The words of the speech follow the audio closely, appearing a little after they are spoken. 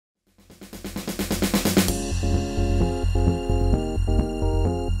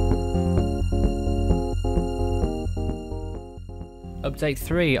Update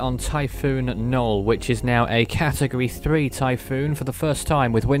 3 on Typhoon Noul, which is now a Category 3 typhoon for the first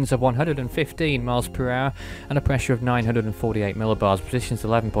time, with winds of 115 miles per hour and a pressure of 948 millibars. Positions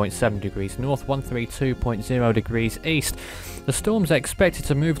 11.7 degrees north, 132.0 degrees east. The storm's expected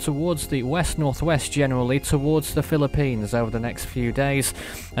to move towards the west-northwest, generally towards the Philippines over the next few days,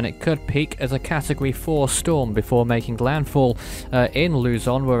 and it could peak as a Category 4 storm before making landfall in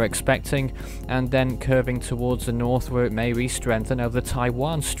Luzon, we're expecting, and then curving towards the north where it may re-strengthen over the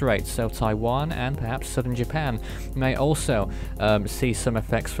Taiwan Strait. So Taiwan and perhaps southern Japan may also see some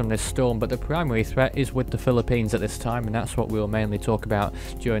effects from this storm, but the primary threat is with the Philippines at this time, and that's what we'll mainly talk about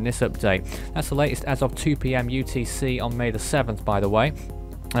during this update. That's the latest as of 2 p.m. UTC on May the 7th, by the way.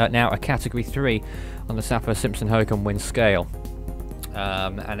 Now a Category 3 on the Saffir Simpson hurricane wind scale,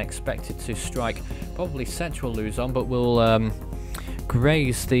 and expected to strike probably central Luzon, but will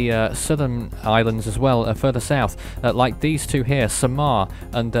graze the southern islands as well, further south, like these two here, Samar,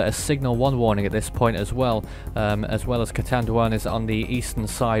 under a signal 1 warning at this point as well as Catanduanes on the eastern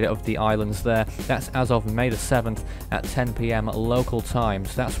side of the islands there. That's as of May the 7th at 10 p.m. local time.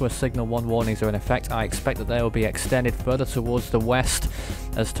 So that's where signal 1 warnings are in effect. I expect that they will be extended further towards the west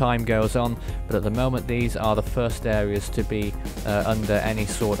as time goes on, but at the moment these are the first areas to be under any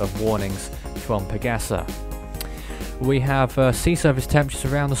sort of warnings from Pagasa. We have sea surface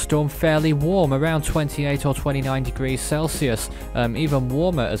temperatures around the storm fairly warm, around 28 or 29 degrees Celsius. Even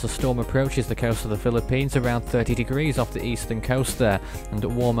warmer as the storm approaches the coast of the Philippines, around 30 degrees off the eastern coast there, and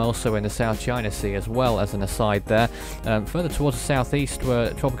warm also in the South China Sea as well, as an aside there. Further towards the southeast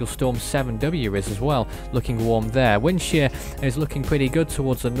where Tropical Storm 7W is as well, looking warm there. Wind shear is looking pretty good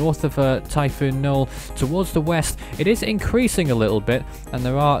towards the north of Typhoon Noul. Towards the west it is increasing a little bit, and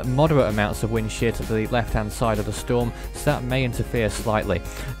there are moderate amounts of wind shear to the left hand side of the storm, so that may interfere slightly.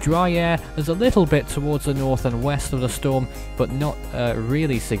 Dry air is a little bit towards the north and west of the storm, but not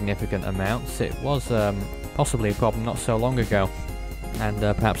really significant amounts. It was possibly a problem not so long ago, and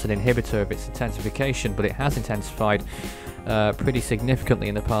perhaps an inhibitor of its intensification, but it has intensified pretty significantly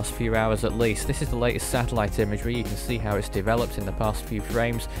in the past few hours at least. This is the latest satellite imagery. You can see how it's developed in the past few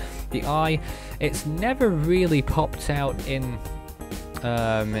frames. The eye, it's never really popped out in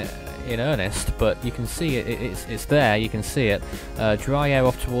earnest, but you can see it's there, you can see it. Dry air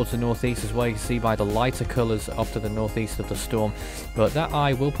off towards the northeast as well, you can see by the lighter colours off to the northeast of the storm, but that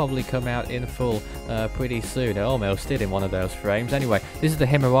eye will probably come out in full pretty soon. It almost did in one of those frames. Anyway, this is the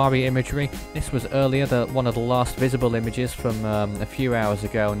Himawari imagery. This was earlier, one of the last visible images from a few hours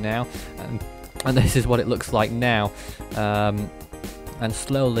ago now, and this is what it looks like now. And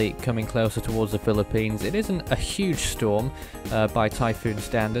slowly coming closer towards the Philippines. It isn't a huge storm by typhoon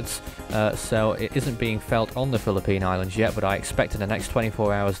standards, so it isn't being felt on the Philippine Islands yet, but I expect in the next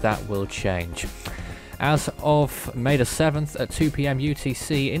 24 hours that will change. As of May the 7th at 2 p.m.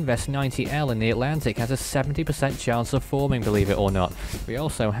 UTC, Invest 90L in the Atlantic has a 70% chance of forming, believe it or not. We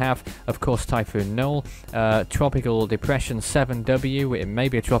also have, of course, Typhoon Noul, Tropical Depression 7W, it may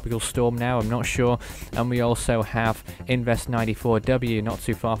be a tropical storm now, I'm not sure, and we also have Invest 94W, not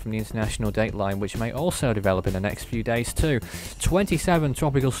too far from the international dateline, which may also develop in the next few days too. 27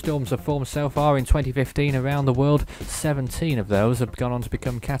 tropical storms have formed so far in 2015 around the world. 17 of those have gone on to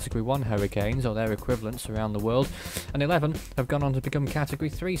become Category 1 hurricanes, or their equivalent, around the world, and 11 have gone on to become Category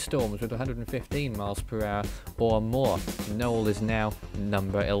 3 storms with 115 miles per hour or more. Noul is now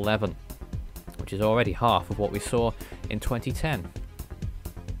number 11, which is already half of what we saw in 2010.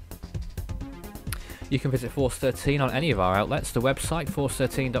 You can visit Force 13 on any of our outlets. The website,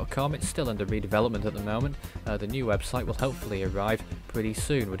 force13.com, it's still under redevelopment at the moment. The new website will hopefully arrive pretty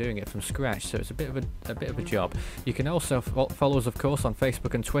soon. We're doing it from scratch, so it's a bit of a job. You can also follow us, of course, on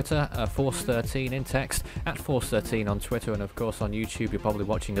Facebook and Twitter, Force 13 in text, at Force 13 on Twitter, and of course on YouTube. You're probably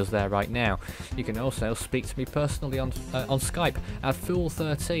watching us there right now. You can also speak to me personally on Skype at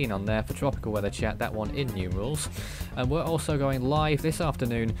Fool13 on there for tropical weather chat, that one in numerals. And we're also going live this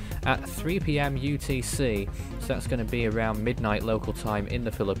afternoon at 3 p.m. UTC. So that's going to be around midnight local time in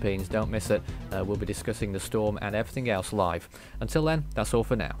the Philippines. Don't miss it. We'll be discussing the storm and everything else live. Until then, that's all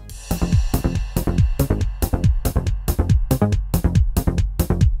for now.